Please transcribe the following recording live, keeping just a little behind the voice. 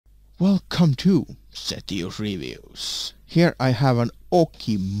Welcome to Sethioz Reviews. Here I have an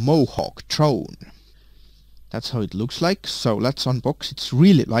Aukey MoHawk drone. That's how it looks like. So let's unbox. It's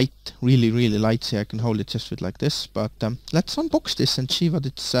really light, really light. See, I can hold it just with like this. But let's unbox this and see what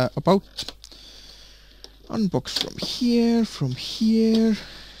it's about. Unbox from here.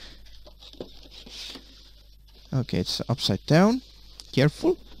 Okay, it's upside down.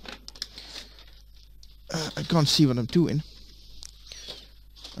 Careful. I can't see what I'm doing.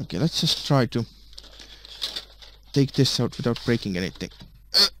 Okay, let's just try to take this out without breaking anything.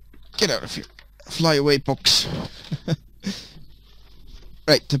 Get out of here. Fly away, box.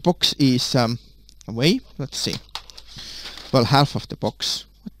 Right, the box is away. Let's see. Well, half of the box.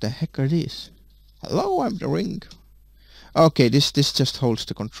 What the heck are these? Hello, I'm the ring. Okay, this just holds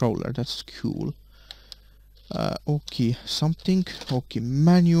the controller. That's cool. Okay, something. Okay,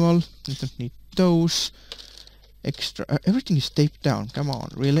 manual. I don't need those. Extra. Everything is taped down. Come on,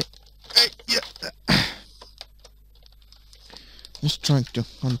 really? Yeah. Just trying to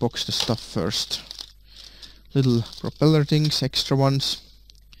unbox the stuff first. Little propeller things, extra ones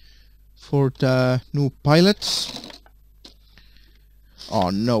for the new pilots.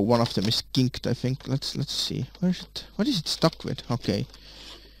 Oh no, one of them is kinked, I think. Let's see. Where is it? What is it stuck with? Okay,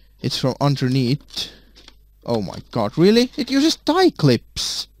 it's from underneath. Oh my god, really? It uses tie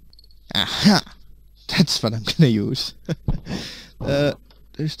clips. Aha. That's what I'm gonna use.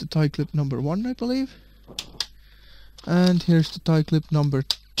 There's the tie clip number 1, I believe. And here's the tie clip number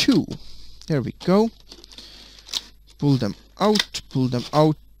 2. There we go. Pull them out, pull them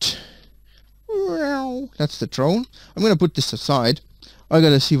out. That's the drone. I'm gonna put this aside. I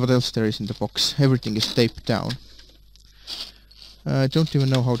gotta see what else there is in the box. Everything is taped down. I don't even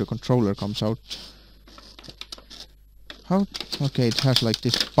know how the controller comes out. How? Okay, it has like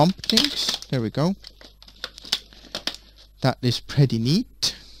this bump things. There we go. That is pretty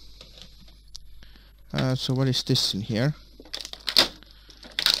neat. So what is this in here?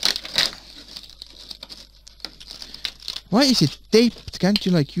 Why is it taped? Can't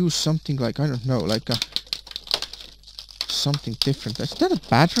you like use something like, I don't know, like a something different? Is that a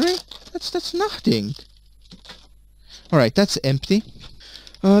battery? That's nothing. Alright, that's empty.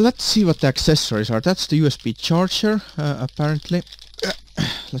 Let's see what the accessories are. That's the USB charger, apparently.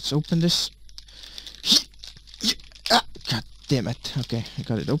 Let's open this. God damn it. Okay, I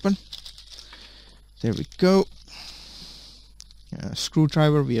got it open. There we go.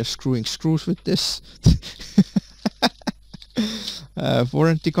 Screwdriver. We are screwing screws with this.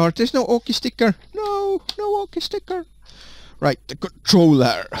 Warranty card. There's no Aukey sticker. No Aukey sticker. Right, the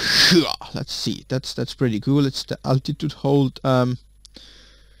controller. Let's see. That's pretty cool. It's the altitude hold. How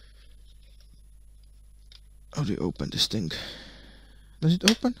do you open this thing? Does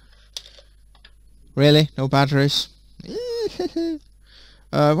it open? Really? No batteries?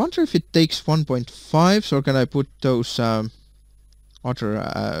 I wonder if it takes 1.5s or can I put those other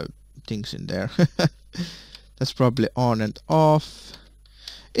things in there? That's probably on and off.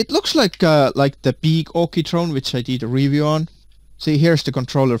 It looks like the big Aukey drone, which I did a review on. See, here's the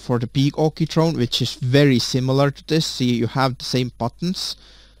controller for the big Aukey drone, which is very similar to this. See, you have the same buttons.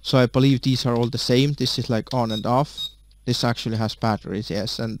 So I believe these are all the same. This is like on and off. This actually has batteries,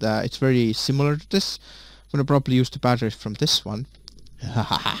 yes, and it's very similar to this. I'm gonna probably use the batteries from this one.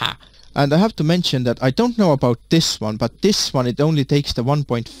 And I have to mention that I don't know about this one, but this one, it only takes the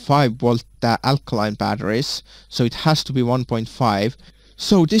 1.5 volt alkaline batteries, so it has to be 1.5.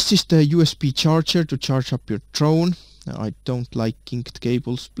 So this is the USB charger to charge up your drone. I don't like kinked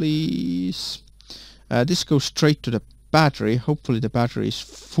cables, please. This goes straight to the battery. Hopefully the battery is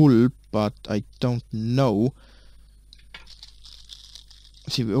full, but I don't know.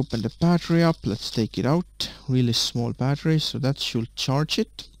 See, we open the battery up. Let's take it out. Really small battery, so that should charge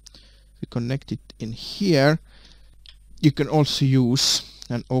it. We connect it in here. You can also use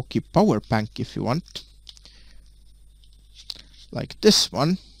an Aukey power bank if you want, like this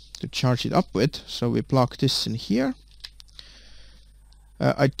one, to charge it up with. So we plug this in here.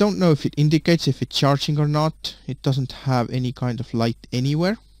 I don't know if it indicates if it's charging or not. It doesn't have any kind of light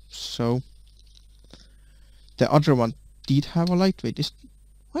anywhere. So the other one did have a light. Wait,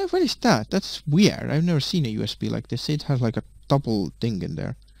 what is that? That's weird. I've never seen a USB like this. It has like a double thing in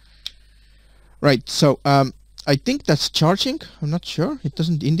there. Right, so I think that's charging. I'm not sure. It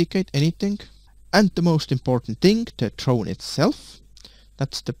doesn't indicate anything. And the most important thing, the drone itself.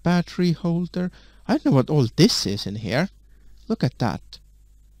 That's the battery holder. I don't know what all this is in here. Look at that.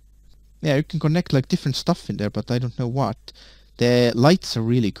 Yeah, you can connect like different stuff in there, but I don't know what. The lights are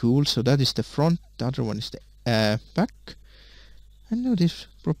really cool. So that is the front. The other one is the back. I know these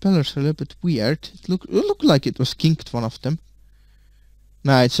propellers are a little bit weird. It looked like it was kinked, one of them.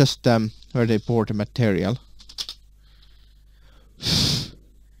 Nah, it's just where they pour the material.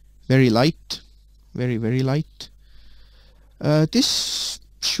 Very light. Very, very light. This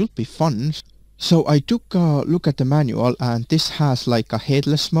should be fun. So I took a look at the manual, and this has like a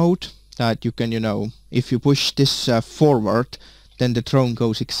headless mode that you can, you know, if you push this forward, then the drone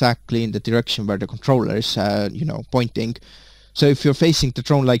goes exactly in the direction where the controller is, you know, pointing. So if you're facing the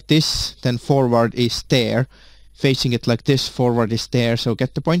drone like this, then forward is there. Facing it like this, forward is there. So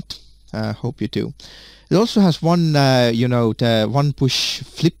get the point? Hope you do. It also has one, you know, the one push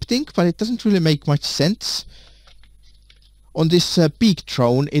flip thing, but it doesn't really make much sense. On this big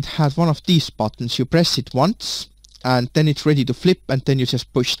drone, it has one of these buttons. You press it once, and then it's ready to flip, and then you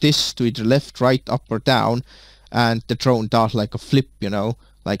just push this to either left, right, up or down, and the drone does like a flip, you know,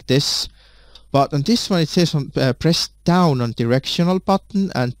 like this. But on this one it says on, press down on directional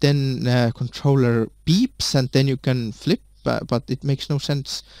button, and then controller beeps, and then you can flip, but it makes no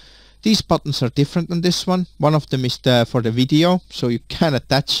sense. These buttons are different on this one. One of them is for the video, so you can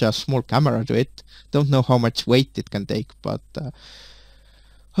attach a small camera to it. Don't know how much weight it can take, but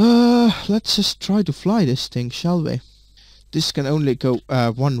let's just try to fly this thing, shall we? This can only go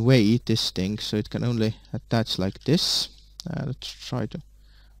one way, this thing, so it can only attach like this. Let's try to...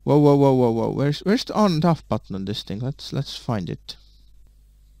 Whoa, whoa, whoa, whoa, whoa. Where's the on and off button on this thing? Let's find it.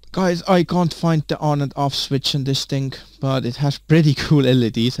 Guys, I can't find the on and off switch on this thing, but it has pretty cool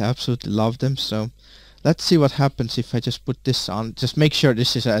LEDs. I absolutely love them, so let's see what happens if I just put this on. Just make sure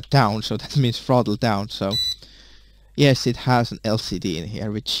this is down, so that means throttle down. So yes, it has an LCD in here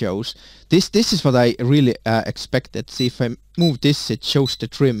which shows. This is what I really expected. See, if I move this, it shows the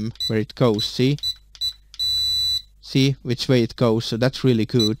trim where it goes. See? See which way it goes, so that's really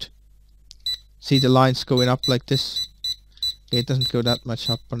good. See the lines going up like this? Okay, it doesn't go that much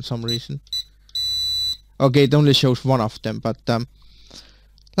up for some reason. Okay, it only shows one of them, but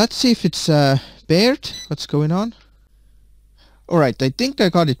let's see if it's paired. What's going on? Alright, I think I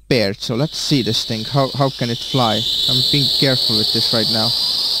got it paired, so let's see this thing. How can it fly? I'm being careful with this right now.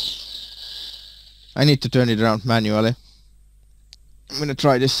 I need to turn it around manually. I'm gonna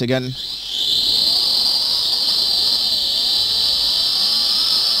try this again.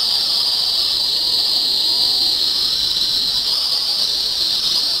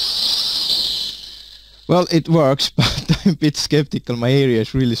 Well, it works, but I'm a bit skeptical. My area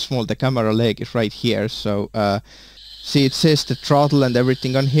is really small. The camera leg is right here, so see, it says the throttle and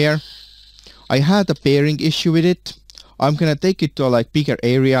everything on here. I had a pairing issue with it. I'm gonna take it to a like bigger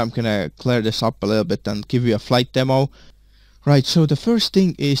area. I'm gonna clear this up a little bit and give you a flight demo. Right, so the first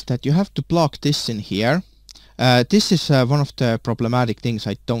thing is that you have to plug this in here. This is one of the problematic things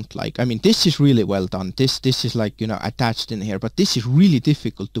I don't like. I mean, this is really well done. This is like, you know, attached in here, but this is really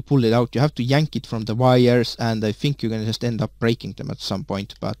difficult to pull it out. You have to yank it from the wires, and I think you're gonna just end up breaking them at some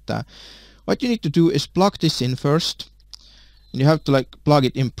point. But what you need to do is plug this in first. And you have to like plug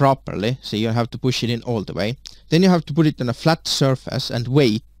it in properly, so you have to push it in all the way. Then you have to put it on a flat surface and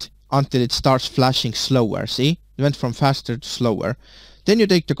wait until it starts flashing slower. See? It went from faster to slower. Then you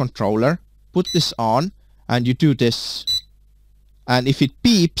take the controller, put this on, and you do this, and if it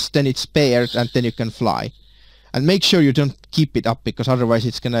beeps, then it's paired, and then you can fly. And make sure you don't keep it up, because otherwise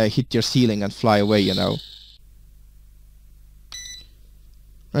it's gonna hit your ceiling and fly away, you know.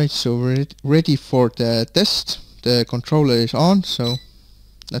 Right, so we're ready for the test. The controller is on, so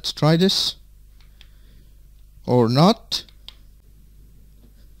let's try this. Or not.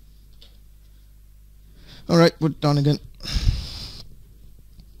 Alright, put it on again.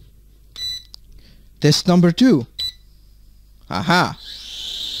 Test number 2. Aha!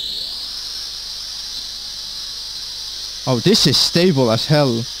 Oh, this is stable as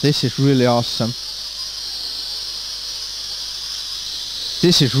hell. This is really awesome.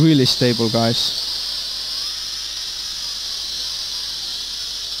 This is really stable, guys.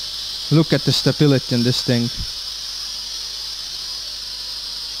 Look at the stability in this thing.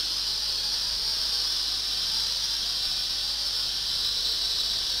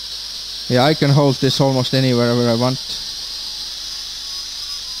 Yeah, I can hold this almost anywhere where I want.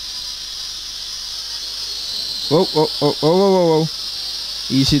 Whoa, whoa, whoa, whoa, whoa, whoa, whoa.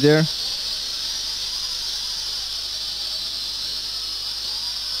 Easy there.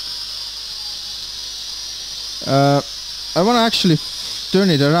 I want to actually turn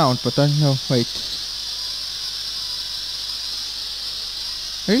it around, but I know, wait.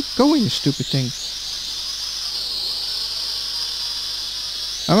 Where are you going, you stupid thing?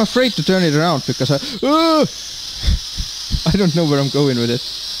 I'm afraid to turn it around because I don't know where I'm going with it.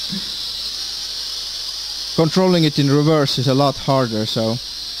 Controlling it in reverse is a lot harder, so.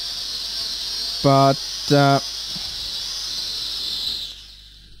 But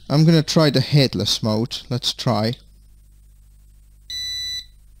I'm gonna try the headless mode. Let's try.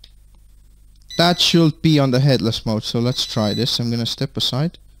 That should be on the headless mode, so let's try this. I'm gonna step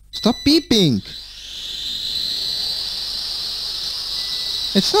aside. Stop beeping!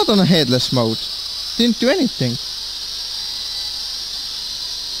 It's not on a headless mode. Didn't do anything.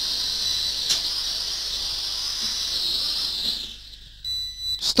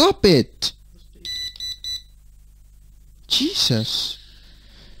 Stop it! Jesus.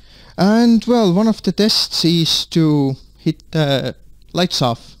 And well, one of the tests is to hit the lights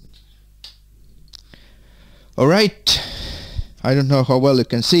off. Alright. I don't know how well you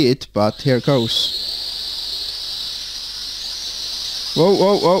can see it, but here goes. Whoa,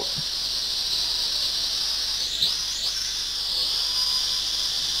 whoa, whoa.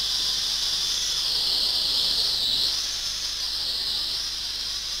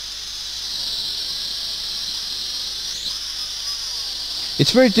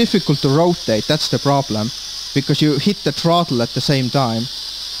 It's very difficult to rotate, that's the problem. Because you hit the throttle at the same time.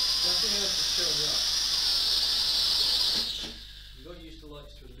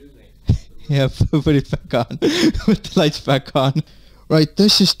 Yeah, put it back on. Put the lights back on. Right,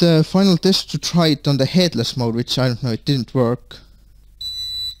 this is the final test to try it on the headless mode, which I don't know, it didn't work.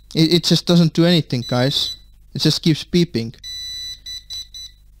 It just doesn't do anything, guys. It just keeps beeping.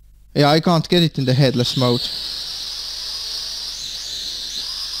 Yeah, I can't get it in the headless mode.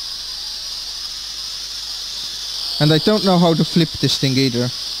 And I don't know how to flip this thing either.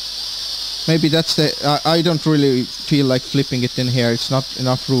 Maybe that's the... I don't really feel like flipping it in here. It's not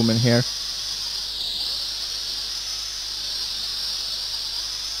enough room in here.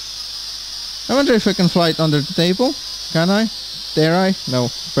 I wonder if I can fly it under the table. Can I? Dare I? No,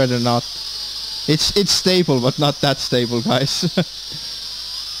 better not. It's stable, but not that stable, guys.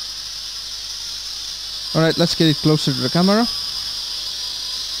 Alright, let's get it closer to the camera.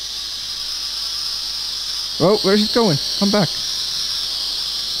 Oh, where's it going? Come back.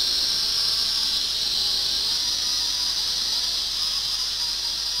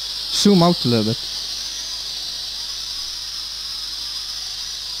 Zoom out a little bit.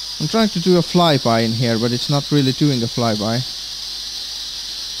 I'm trying to do a flyby in here, but it's not really doing a flyby.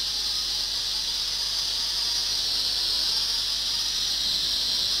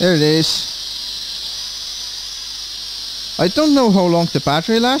 There it is. I don't know how long the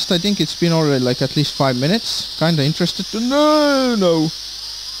battery lasts. I think it's been already like at least 5 minutes. Kinda interested to know. No.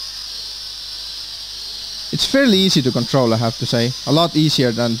 It's fairly easy to control, I have to say. A lot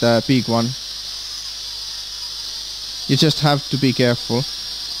easier than the big one. You just have to be careful.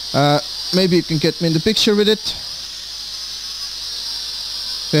 Maybe you can get me in the picture with it.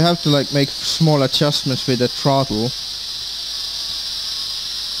 So you have to like make small adjustments with the throttle.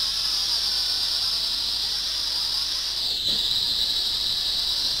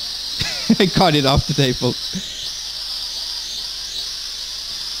 I got it off the table.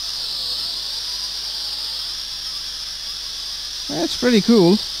 That's pretty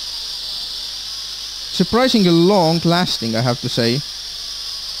cool. Surprisingly long lasting, I have to say.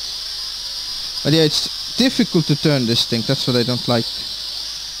 But yeah, it's difficult to turn this thing, that's what I don't like.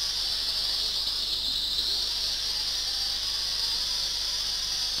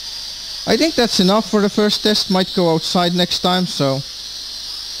 I think that's enough for the first test. Might go outside next time, so...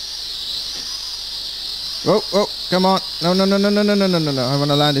 Oh, oh, come on. No, no, no, no, no, no, no, no, no, no. I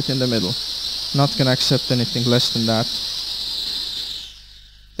want to land it in the middle. Not gonna accept anything less than that.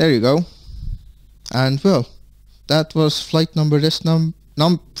 There you go. And well, that was flight test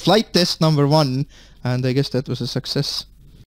number 1, and I guess that was a success.